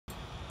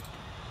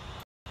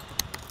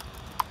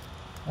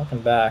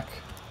Welcome back.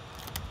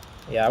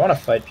 Yeah, I want to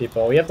fight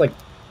people. We have like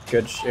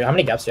good. How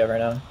many gaps do you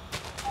have right now?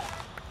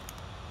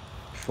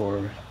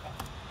 4.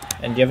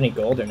 And do you have any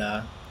gold or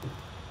not?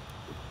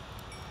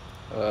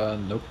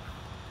 Nope.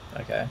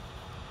 Okay.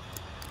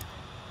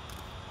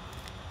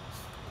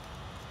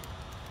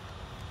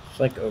 It's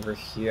like over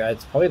here.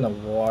 It's probably in the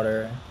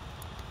water.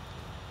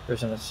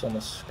 There's in the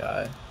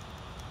sky.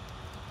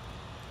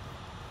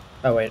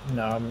 Oh wait,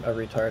 no, I'm a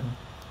retard.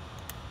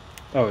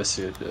 Oh, I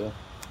see it. Yeah,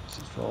 it's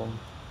falling.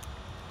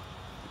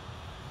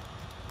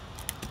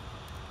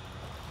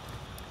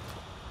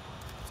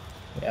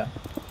 Yeah.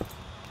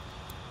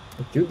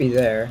 It do be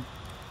there.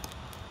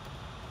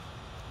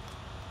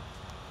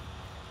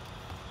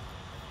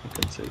 I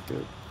can take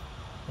it.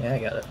 Yeah, I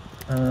got it.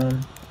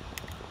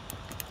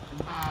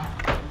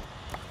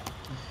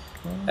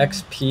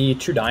 XP,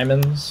 2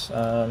 diamonds.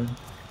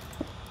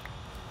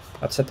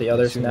 Let's hit the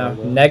others now.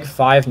 Neg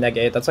 5, neg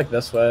 8. That's like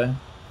this way.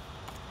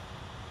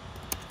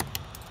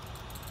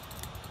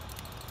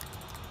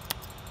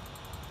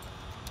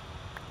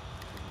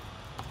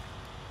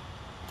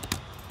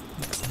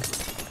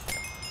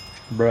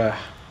 Bruh.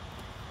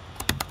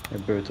 A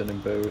boat and a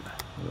boat.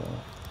 Yeah.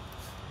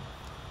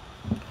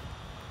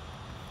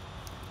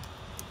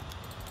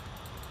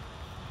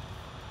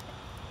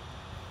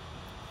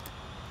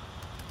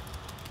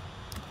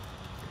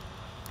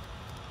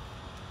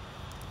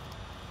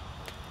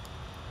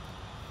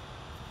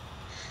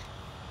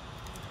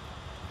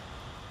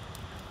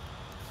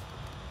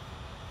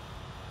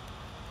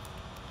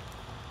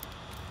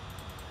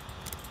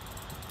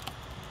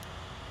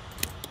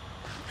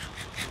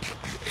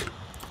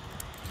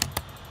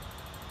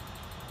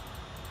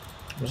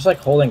 I'm just like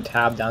holding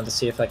tab down to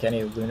see if like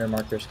any lunar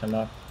markers come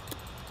up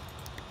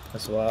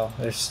as well.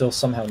 There's still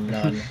somehow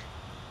none.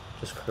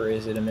 Just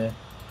crazy to me.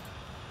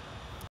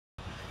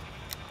 I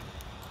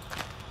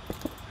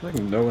feel like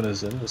no one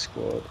is in the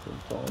squad,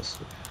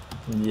 honestly.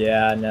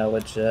 Yeah, no,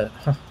 legit.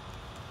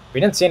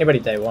 We didn't see anybody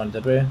day 1,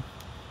 did we?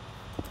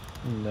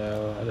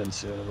 No, I didn't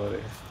see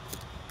anybody.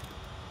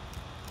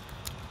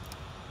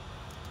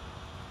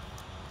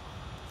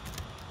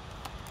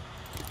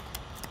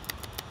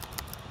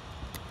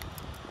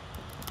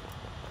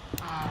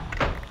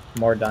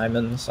 More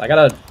diamonds. I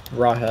got a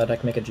raw head. I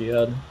can make a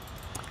jihad.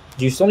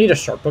 Do you still need a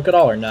sharp book at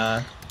all or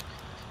nah?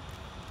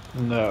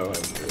 No, I'm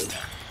good.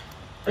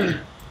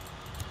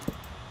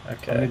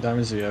 Okay. How many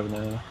diamonds do you have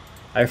now?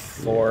 I have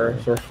 4,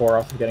 so we're 4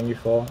 off of getting you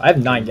full. I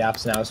have 9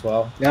 gaps now as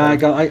well. Yeah, I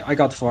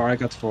got 4.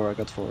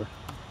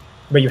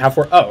 But you have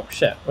 4? Oh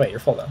shit! Wait,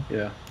 you're full then.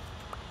 Yeah.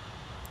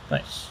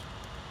 Nice.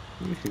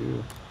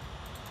 Woohoo.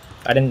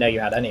 I didn't know you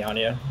had any on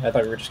you. I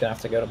thought we were just gonna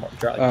have to go to more.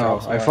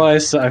 I thought I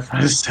said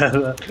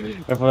that.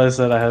 I thought I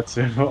said I had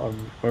to.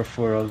 Or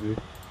 4 on me.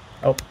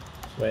 Oh,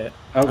 wait.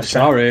 Oh,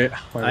 sorry.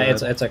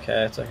 It's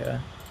okay. It's okay.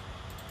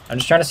 I'm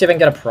just trying to see if I can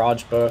get a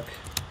proj book,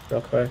 real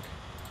quick.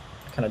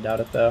 I kind of doubt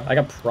it though. I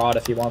got prod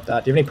if you want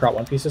that. Do you have any prot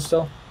 1 pieces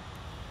still?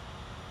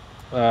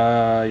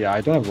 Yeah,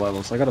 I don't have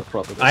levels. I got a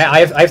prop.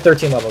 I have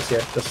 13 levels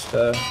here. Just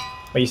wait,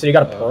 you said you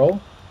got a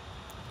pearl?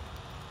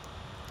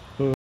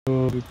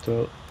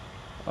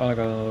 I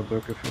got another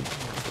book if you.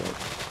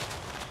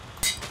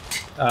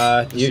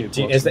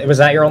 Was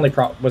that your only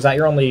prop? Was that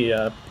your only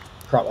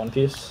prot 1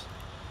 piece?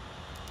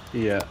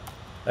 Yeah.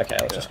 Okay,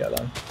 let's just go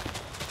then.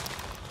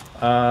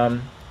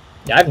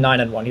 Yeah, I have 9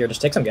 and 1 here. Just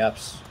take some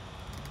gaps.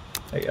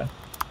 There you go.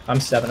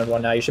 I'm 7 and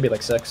 1 now. You should be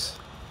like 6.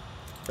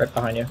 Right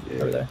behind you,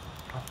 over there.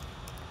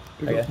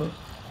 Okay.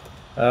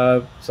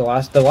 So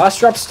the last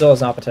drop still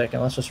has not been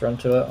taken. Let's just run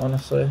to it,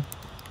 honestly.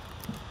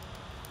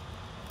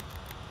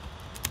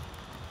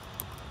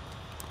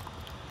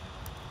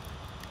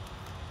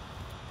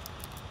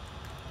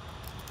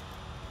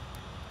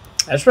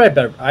 I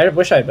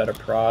wish I had better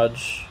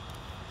proj.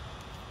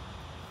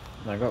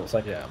 I got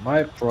like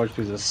my proj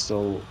piece is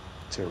still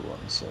tier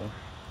 1, so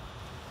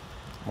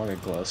I'm like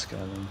a glass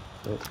cannon.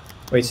 But...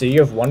 Wait, so you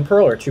have 1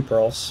 pearl or 2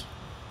 pearls?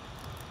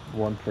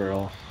 1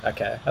 pearl.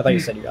 Okay, I thought you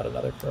said you got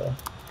another pearl.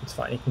 It's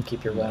fine, you can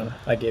keep your 1.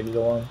 I gave you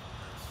the 1.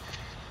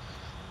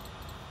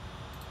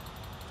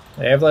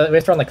 We have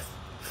to run like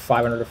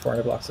 500 or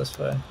 400 blocks this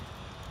way.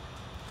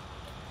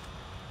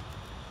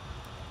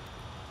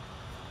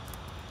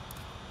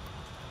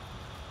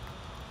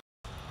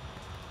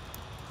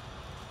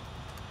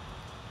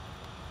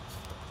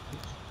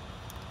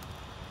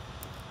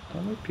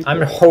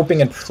 I'm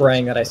hoping and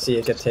praying that I see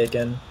it get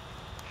taken.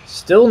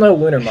 Still no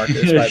lunar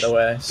markers, by the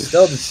way.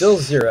 Still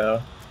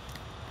 0.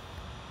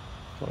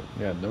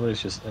 Yeah,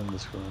 nobody's just in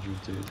this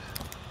quadrant,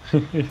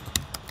 dude.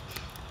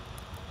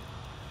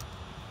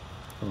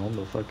 I'm on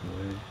the fucking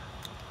way.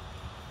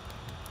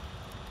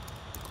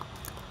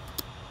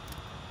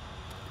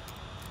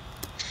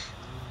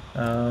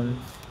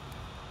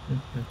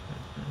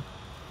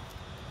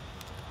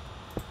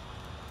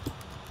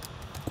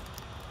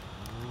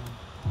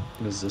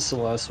 Is this the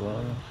last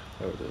one?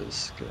 Oh, it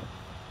is. Okay.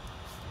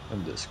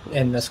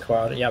 In this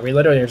quad. Yeah, we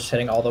literally are just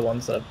hitting all the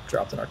ones that have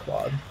dropped in our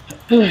quad.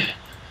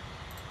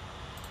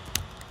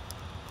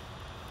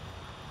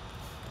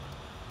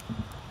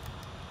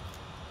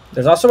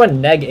 There's also a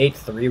neg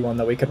 8-3 one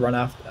that we could run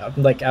out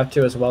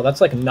to as well.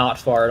 That's like not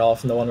far at all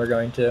from the one we're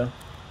going to.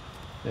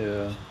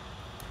 Yeah.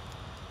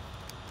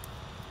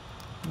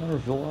 Another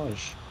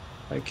village.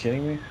 Are you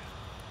kidding me?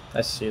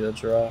 I see the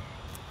draw.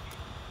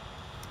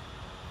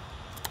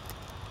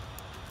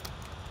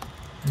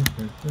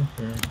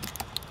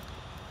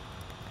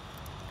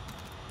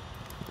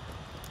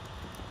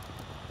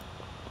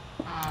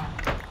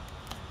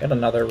 Got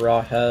another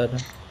raw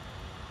head.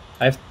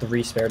 I have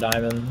 3 spare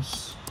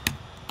diamonds.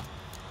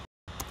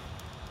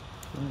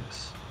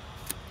 Nice.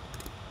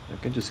 I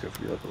can just go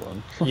for the other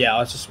one. Yeah,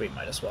 let's just sweep,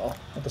 might as well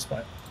at this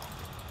point.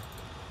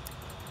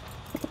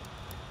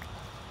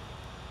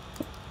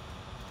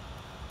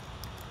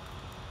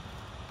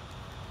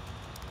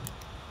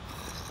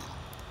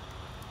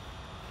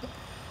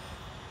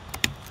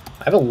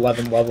 I have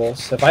 11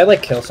 levels. If I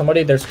like kill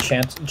somebody, there's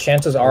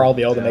chances are I'll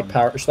be able to make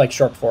power like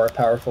short 4,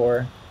 power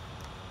 4.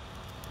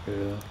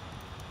 Yeah.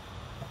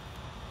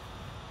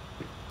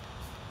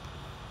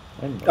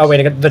 Oh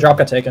wait, the drop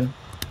got taken.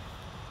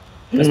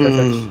 That's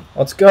perfect.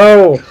 Let's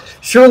go!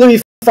 Surely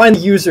we find the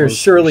users.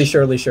 Surely.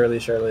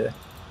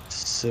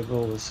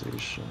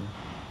 Civilization.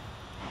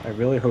 I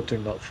really hope they're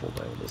not full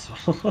down with this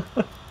one.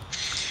 I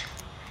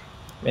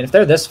mean, if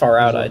they're this far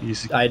out,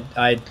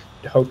 I'd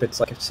hope it's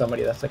like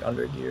somebody that's like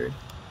under geared.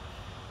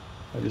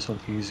 I just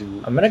want easy.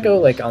 I'm gonna go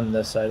like on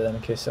this side of them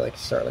in case they like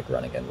start like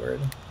running inward.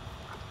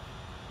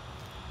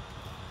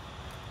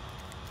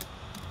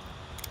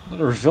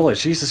 Another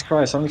village, Jesus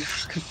Christ, how many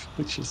fucking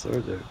villages are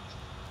there?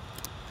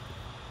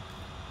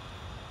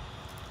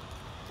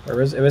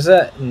 It was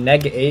at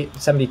neg 8,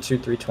 72,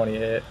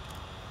 328. That's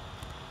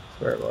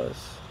where it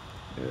was.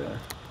 Yeah.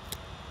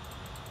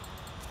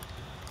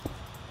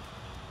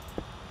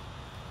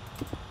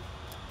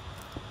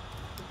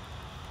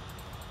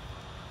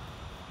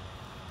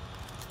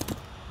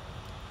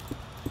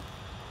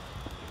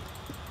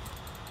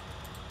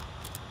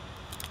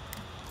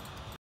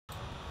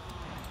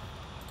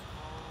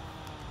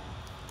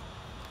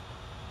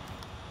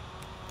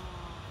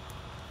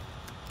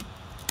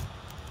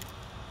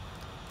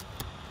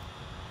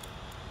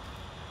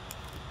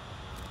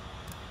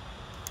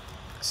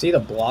 See the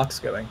blocks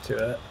going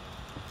to it.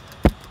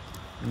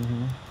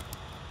 Mm-hmm.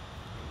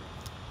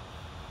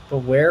 But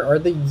where are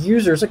the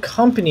users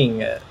accompanying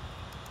it?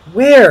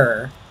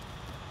 Where?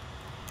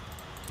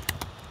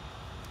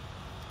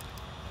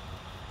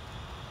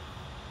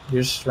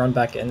 You just run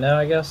back in now,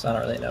 I guess? I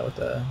don't really know what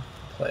the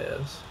play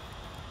is.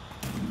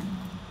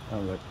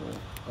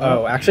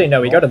 Oh, actually,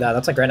 no, we go to that.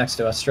 That's like right next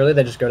to us. Surely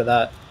they just go to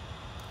that.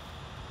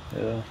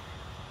 Yeah.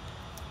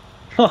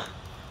 Huh.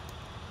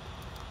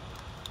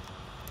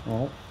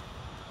 Well.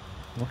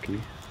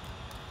 Lucky.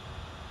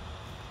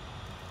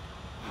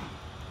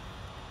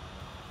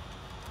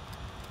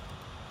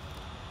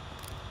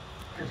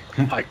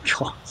 Oh my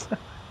god.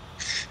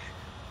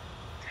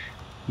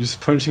 Just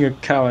punching a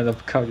cow and the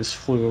cow just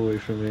flew away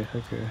from me.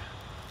 Okay.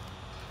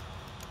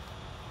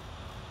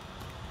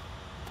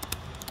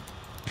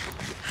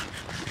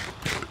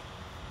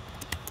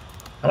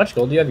 How much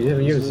gold do you have?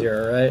 You have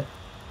 0, right?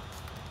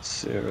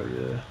 0,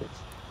 yeah.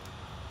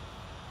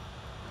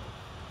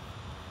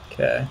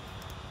 Okay.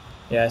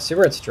 Yeah, I see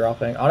where it's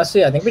dropping.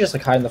 Honestly, I think we just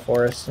like hide in the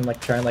forest and like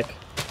try and like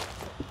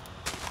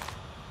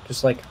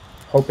just like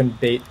hope and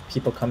bait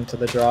people come to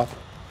the drop.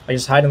 I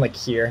just hide in like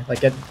here,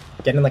 like get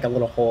in like a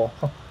little hole.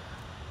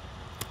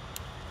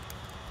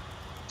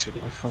 Dude,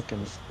 my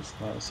fucking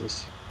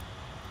analysis.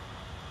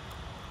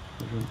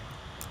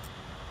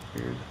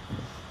 Weird.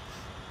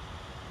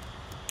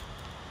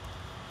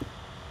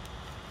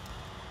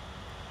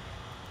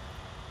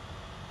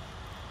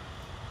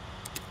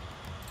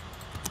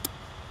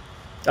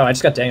 Oh, I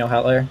just got Daniel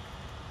Outlier.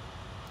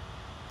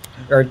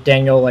 Or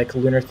Daniel, like,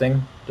 lunar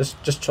thing.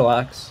 Just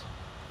chillax.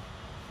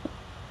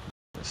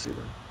 I see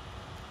them.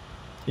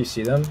 You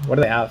see them? What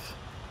do they have?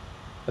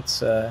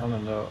 Let's, I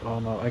don't know. Oh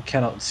no, I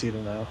cannot see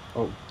them now.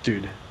 Oh,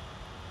 dude.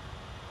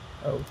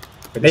 Oh.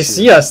 But they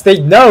see us! They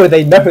know!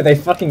 They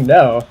fucking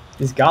know!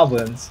 These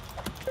goblins.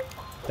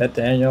 That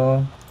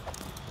Daniel...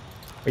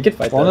 We could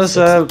fight this.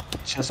 Oh,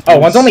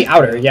 one's only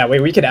outer. Yeah,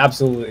 wait, we could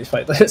absolutely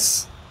fight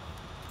this.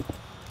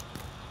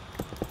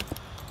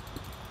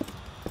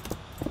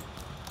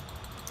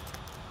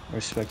 I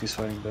respect he's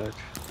fighting back.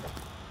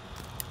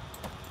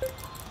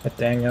 Hit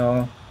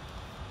Daniel.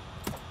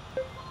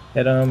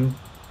 Hit him.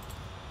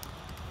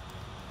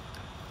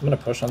 I'm gonna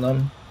push on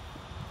them.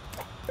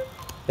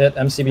 Hit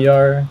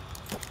MCBR.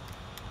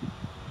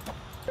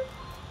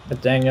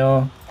 Hit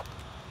Daniel.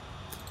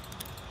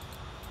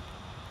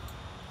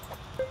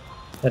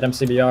 Hit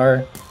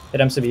MCBR.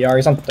 Hit MCBR.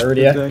 He's on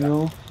 30. Hit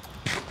Daniel.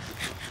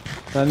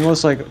 Daniel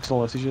is like to the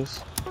left, he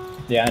just.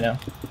 Yeah, I know.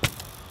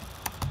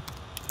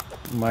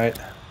 Might.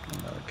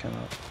 No, I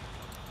cannot.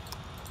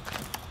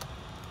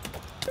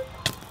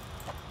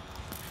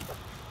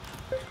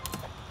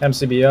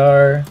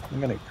 MCBR. I'm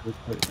gonna quick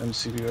put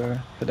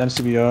MCBR. Hit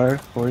MCBR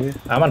for you.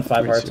 I'm on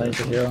 5 hearts. I need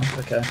to heal.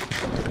 Okay.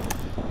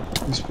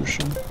 He's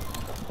pushing.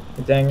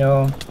 Hit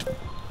Daniel.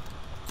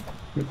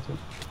 Hit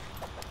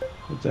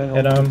Daniel.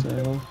 Hit him.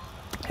 Daniel.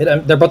 Hit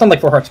him. They're both on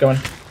like 4 hearts going.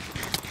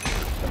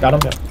 Got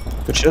him. Yeah.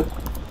 Good shit.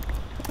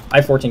 I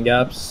have 14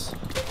 gaps.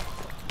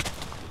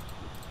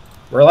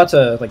 We're allowed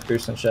to like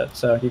boost and shit,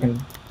 so you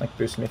can like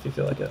boost me if you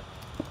feel like it.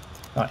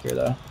 Not here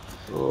though.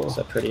 Oh. It's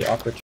a pretty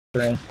awkward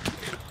terrain.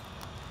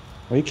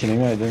 Are you kidding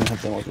me? I didn't hit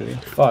them already.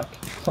 Fuck.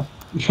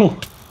 He's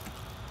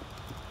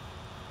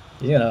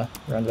gonna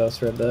run those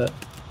for a bit.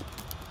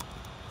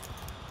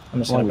 I'm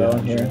just gonna go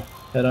in here.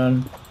 Hit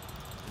on.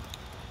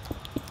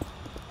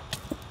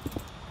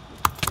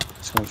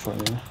 It's going for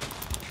me.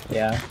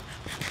 Yeah.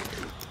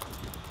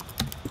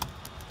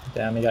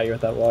 Damn, he got you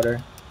with that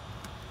water.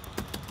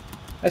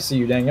 I see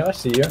you, Daniel. I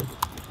see you.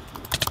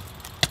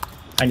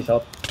 I need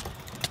help.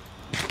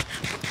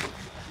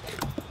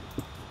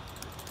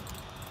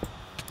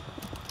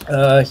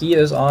 He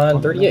is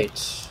on 38.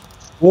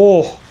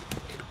 Whoa!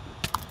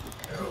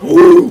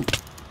 Oh,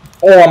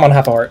 I'm on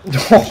half a heart.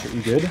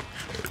 You good?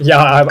 Yeah,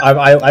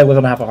 I live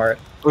on half a heart.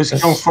 Oh, he's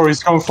going for it,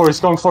 he's going for it, he's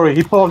going for it.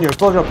 He pulled you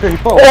up here, he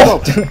pulled.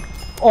 Oh,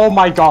 oh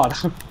my god.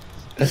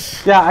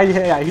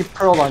 Yeah, he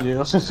pearled on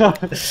you.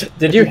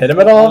 Did you hit him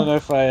at all? I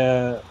don't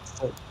know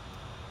if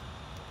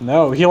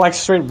No, he like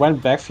straight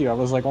went back for you. I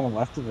was like on the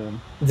left of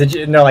him. Did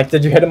you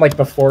did you hit him like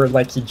before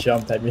like he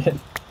jumped, I mean?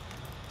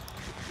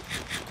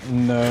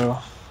 No.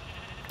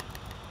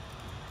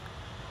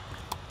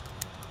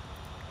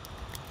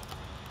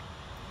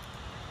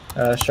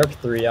 Sharp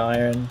 3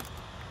 iron.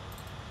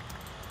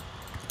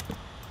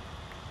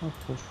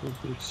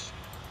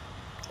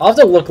 I'll have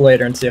to look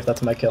later and see if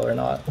that's my kill or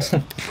not.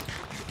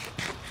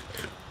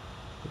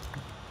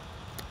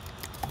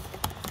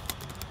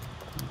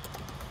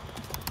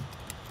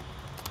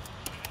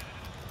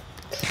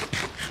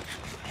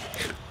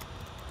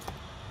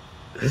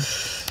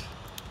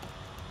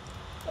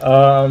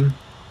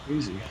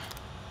 Easy.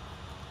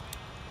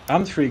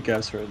 I'm 3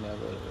 gaps right now, by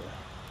the way.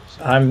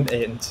 So. I'm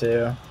 8 and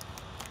 2.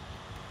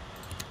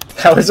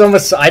 That was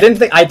almost. I didn't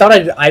think I'd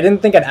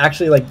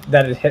actually like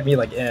that it hit me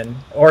like in,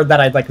 or that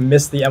I'd like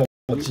miss the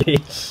MLG.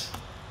 Is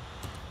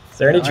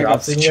there any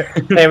drops in here?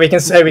 Hey, we can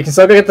still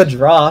go get the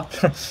drop.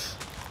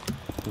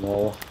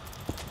 No.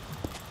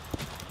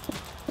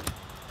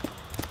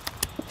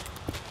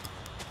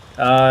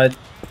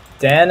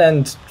 Dan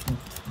and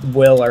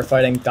Will are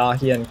fighting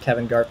Dahi and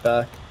Kevin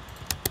Gartback.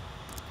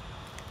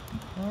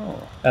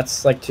 Oh.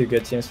 That's like 2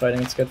 good teams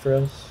fighting. It's good for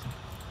us.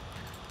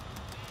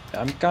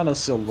 I'm kind of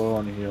still low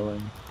on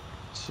healing.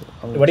 So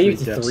what are you,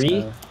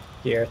 3?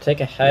 Here,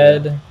 take a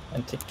head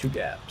and take 2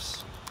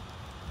 gaps.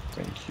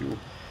 Thank you.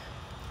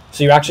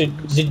 So you actually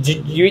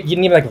you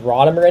didn't even like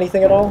rot him or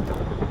anything at all?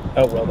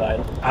 Oh, Will died.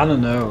 I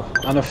don't know.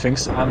 I don't think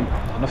so.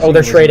 Oh,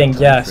 they're trading.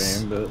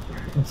 Yes. Frame, but...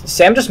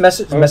 Sam just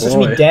messaged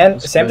me. Dan.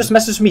 Sam just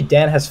messaged me.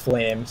 Dan has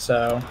flame.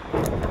 So.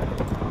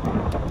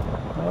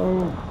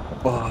 Oh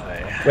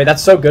boy. Wait,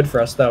 that's so good for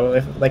us though.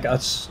 If like a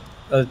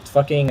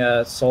fucking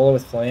solo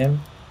with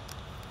flame.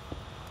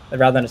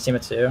 Rather than a team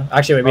of 2.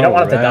 Actually, wait, we don't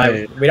want it to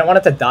die. We don't want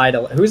it to die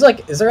to. Who's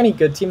like? Is there any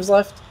good teams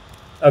left?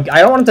 Okay,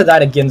 I don't want it to die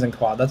to Gins and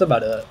Quad. That's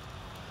about it.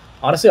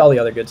 Honestly, all the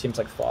other good teams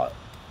like fought.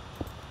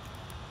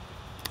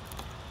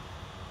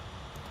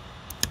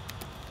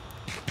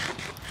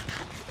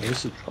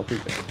 Where's the trophy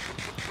band?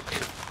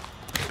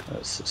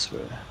 That's this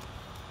way.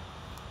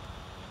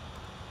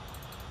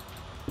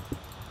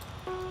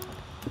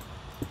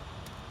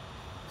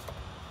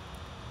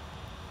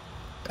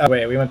 Oh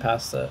wait, we went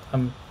past it.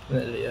 I'm an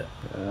idiot.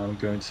 Yeah, I'm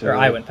going to. Or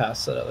I went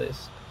past it at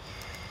least.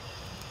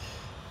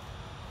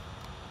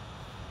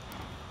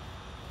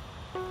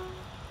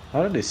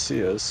 How did they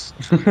see us?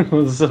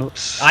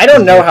 I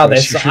don't know how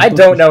they saw. I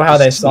don't know how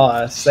they saw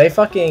us. They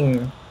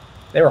fucking.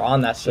 They were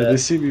on that shit. Did they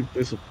see me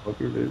play some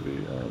poker,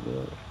 maybe? I don't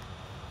know.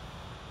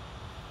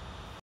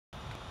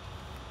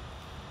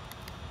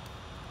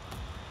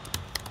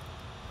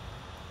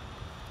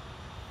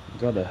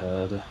 Got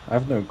ahead. I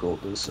have no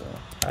gold though, so.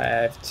 I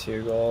have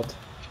 2 gold.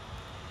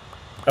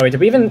 Oh wait, did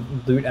we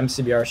even loot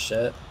MCBR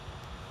shit?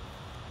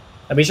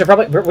 We should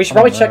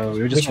probably check.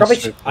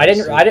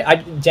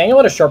 Daniel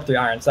had a sharp 3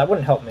 iron, so that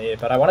wouldn't help me.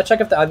 But I want to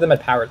check if I had them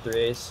at power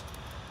 3s,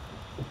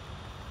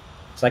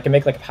 so I can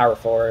make like a power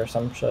 4 or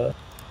some shit.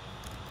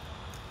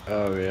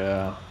 Oh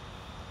yeah.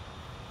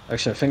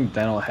 Actually, I think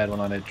Daniel had one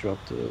and I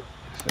dropped it.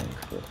 I think.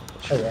 But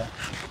Oh yeah,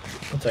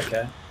 it's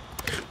okay.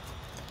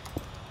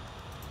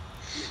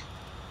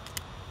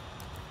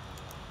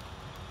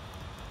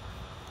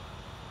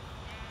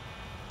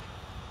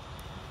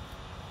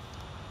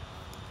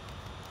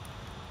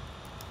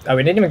 Oh,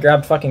 we didn't even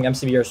grab fucking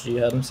MCBR's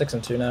G-head. I'm 6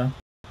 and 2 now.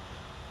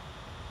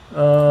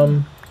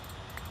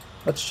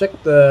 Let's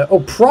check the.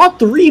 Oh, Prod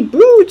 3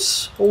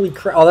 boots. Holy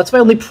crap! Oh, that's my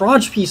only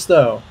Proj piece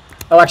though.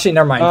 Oh, actually,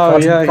 never mind.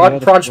 Oh,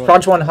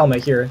 Proj 1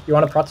 helmet here. You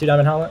want a Prod 2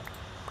 diamond helmet?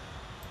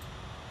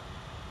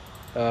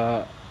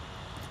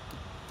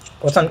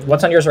 What's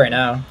on yours right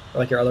now? Or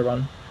like your other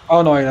one?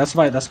 Oh no, that's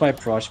my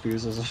Proj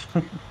piece.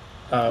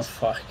 Oh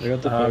fuck. I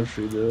got the power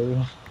 3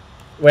 though.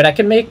 Wait, I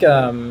can make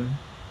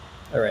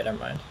Alright, never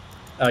mind.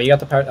 Oh, you got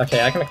the power.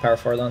 Okay, I can make power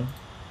 4 then.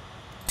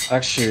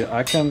 Actually,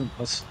 I can.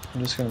 I'm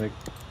just gonna make.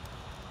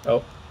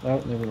 Oh, No,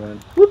 never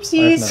mind.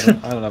 Whoopsies!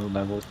 I don't have a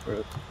level for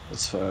it.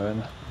 It's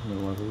fine. No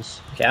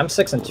levels. Okay, I'm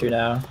 6 and 2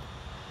 now.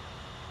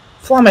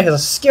 Flamme has a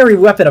scary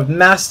weapon of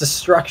mass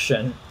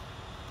destruction.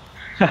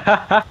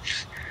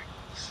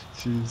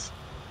 Jeez.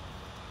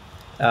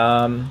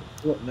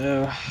 What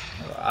now?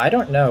 I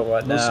don't know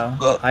what now.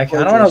 I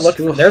don't want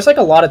to look. There's like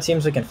a lot of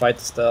teams we can fight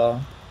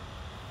still.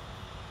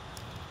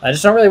 I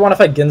just don't really want to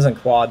fight Gins and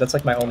Quad. That's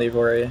like my only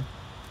worry.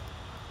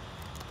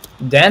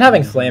 Dan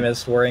having Flame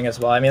is worrying as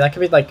well. I mean, that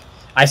could be like.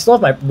 I still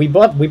have my. We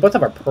both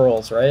have our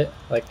pearls, right?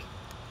 Like.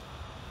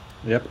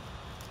 Yep.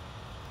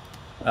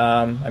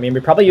 I mean, we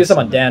probably use them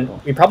on Dan.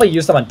 We probably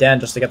use them on Dan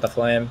just to get the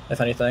Flame,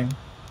 if anything.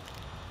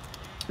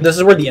 This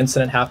is where the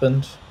incident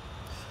happened.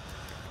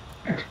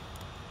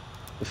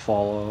 The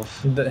fall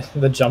off.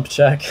 The jump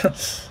check. Yeah.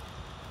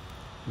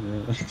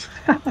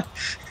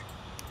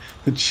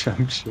 The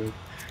jump check.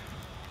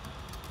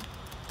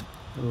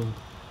 Oh.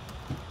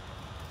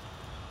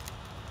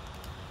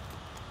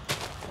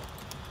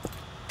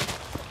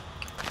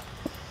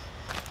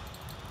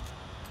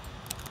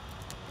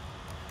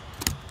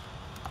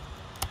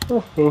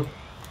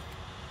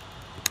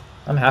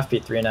 I'm half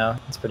P3 now.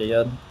 That's pretty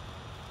good.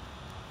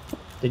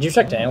 Did you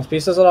check Daniel's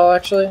pieces at all,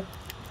 actually?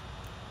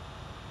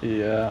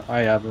 Yeah, I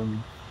have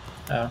them.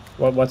 Oh,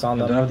 what's on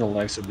them? I don't have the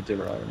likes of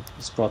Bitter Iron.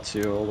 It's spot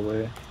 2 all the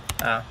way.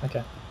 Ah,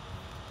 okay.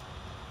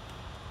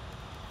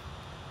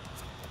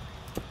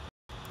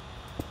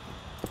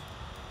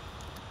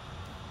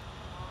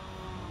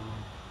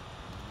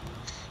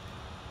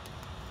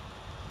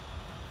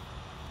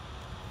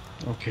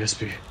 Okay,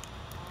 SB.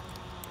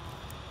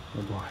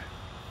 Oh boy.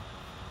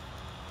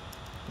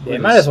 Yeah,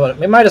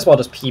 we might as well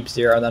just peep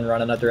 0 and then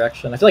run in that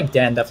direction. I feel like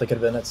Dan definitely could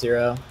have been at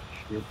 0.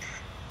 Yep.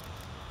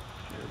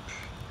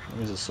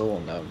 He's a soul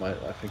on that.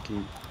 I think he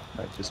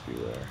might just be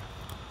there.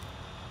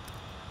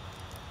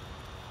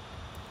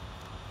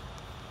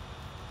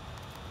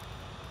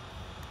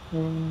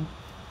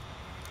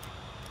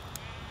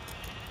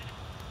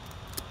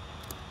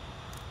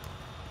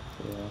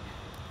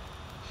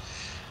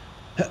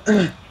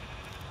 Yeah.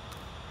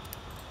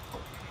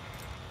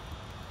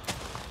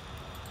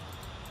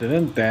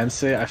 Didn't Dan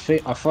say? I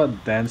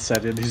thought Dan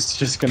said it. He's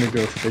just gonna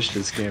go fish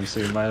this game, so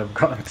he might have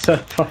gotten to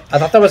that point. I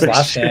thought that was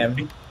last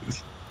game.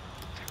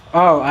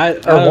 Oh,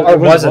 or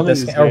was it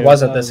this game? Or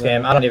was it this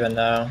game? I don't even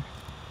know.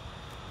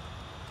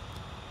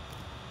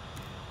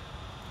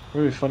 It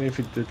would be funny if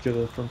he did get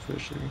it from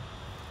fishing.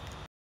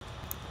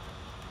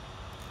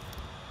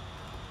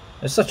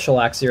 It's a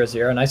chillax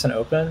 0-0, nice and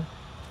open.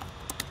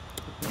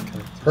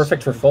 Okay,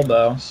 perfect for full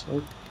bow.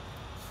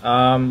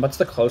 What's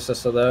the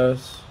closest of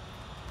those?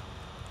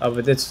 Oh,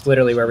 but it's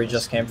literally where we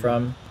just came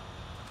from.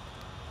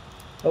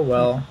 Oh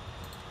well.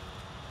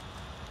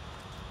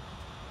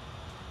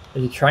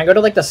 You try and go to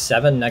like the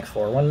 7 neg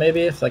 4 one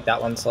maybe, if like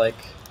that one's like,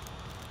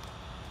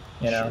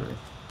 you know. Sure.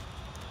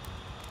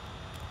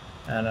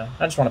 I don't know.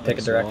 I just want to pick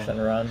a direction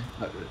and run.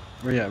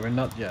 Yeah, we're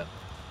not yet.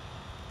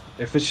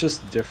 If it's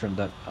just different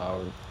than our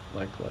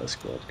like last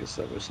squad, because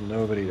there was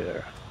nobody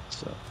there,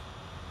 so.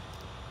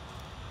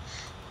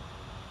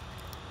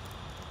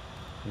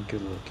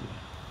 Good lucky.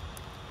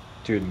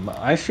 Dude,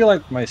 I feel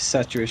like my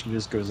saturation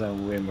just goes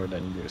down way more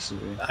than it used to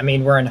be. I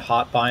mean, we're in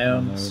hot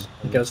biomes.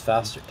 It goes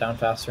down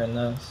faster in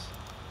this.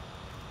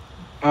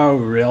 Oh,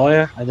 really?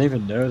 I didn't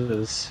even know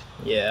this.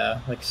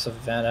 Yeah, like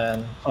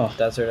Savannah and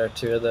Desert are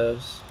 2 of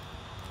those.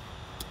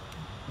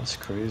 That's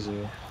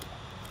crazy.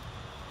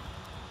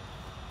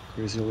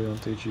 Crazy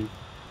Leon-TG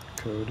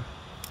code.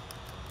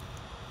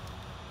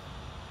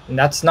 And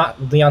that's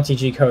not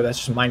Leon-TG code,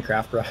 that's just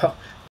Minecraft, bro.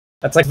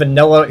 That's like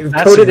vanilla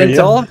that's coded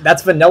real? into.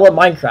 That's vanilla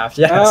Minecraft.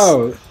 Yes.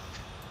 Oh.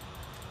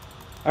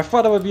 I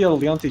thought it would be a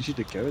Leon-TG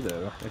to go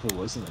though, if it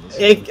wasn't.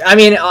 I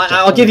mean,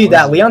 I'll give you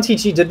that.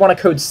 Leon-TG did want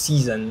to code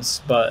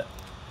seasons, but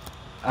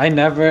I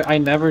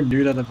never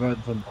knew that about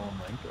vanilla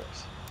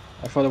Minecraft.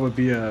 I thought it would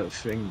be a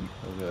thing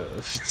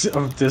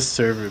of this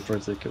server in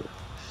particular.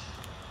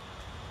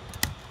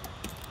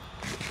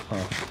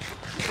 Huh.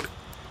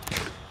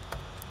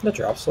 The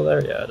drop's still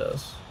there? Yeah, it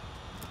is.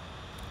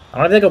 I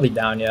don't think it'll be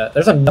down yet.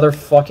 There's another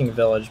fucking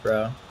village,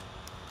 bro.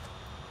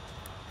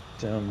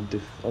 Down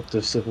up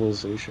to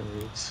civilization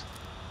rates.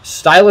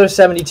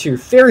 Stylo72.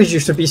 Fairy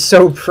Juice would be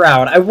so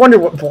proud. I wonder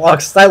what block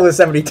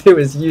Stylo72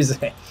 is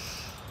using.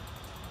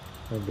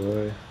 Oh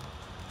boy.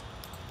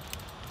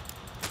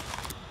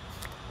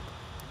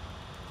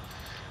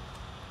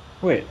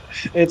 Wait,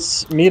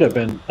 it's meetup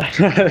in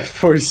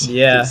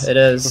yeah, it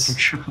is.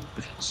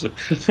 Well,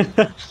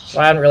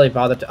 I haven't really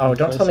bothered to. Oh,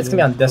 don't tell me it's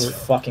gonna be on this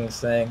fucking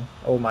thing.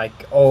 Oh my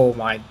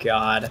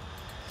god.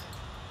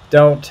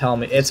 Don't tell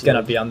me it's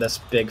gonna be on this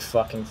big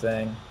fucking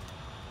thing.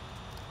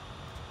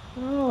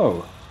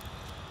 Oh.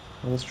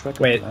 Well, let's try.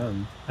 Wait,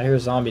 I hear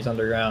zombies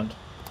underground.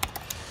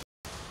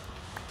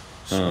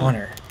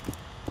 Spawner.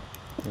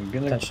 I'm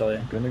gonna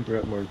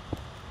grab more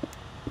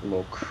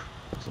block.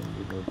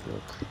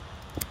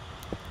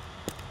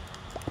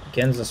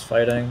 Gens is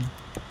fighting.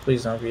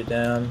 Please don't be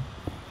down.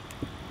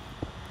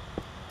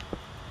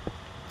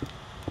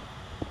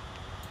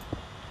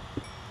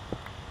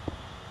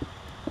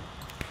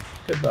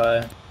 Goodbye.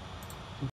 Bye.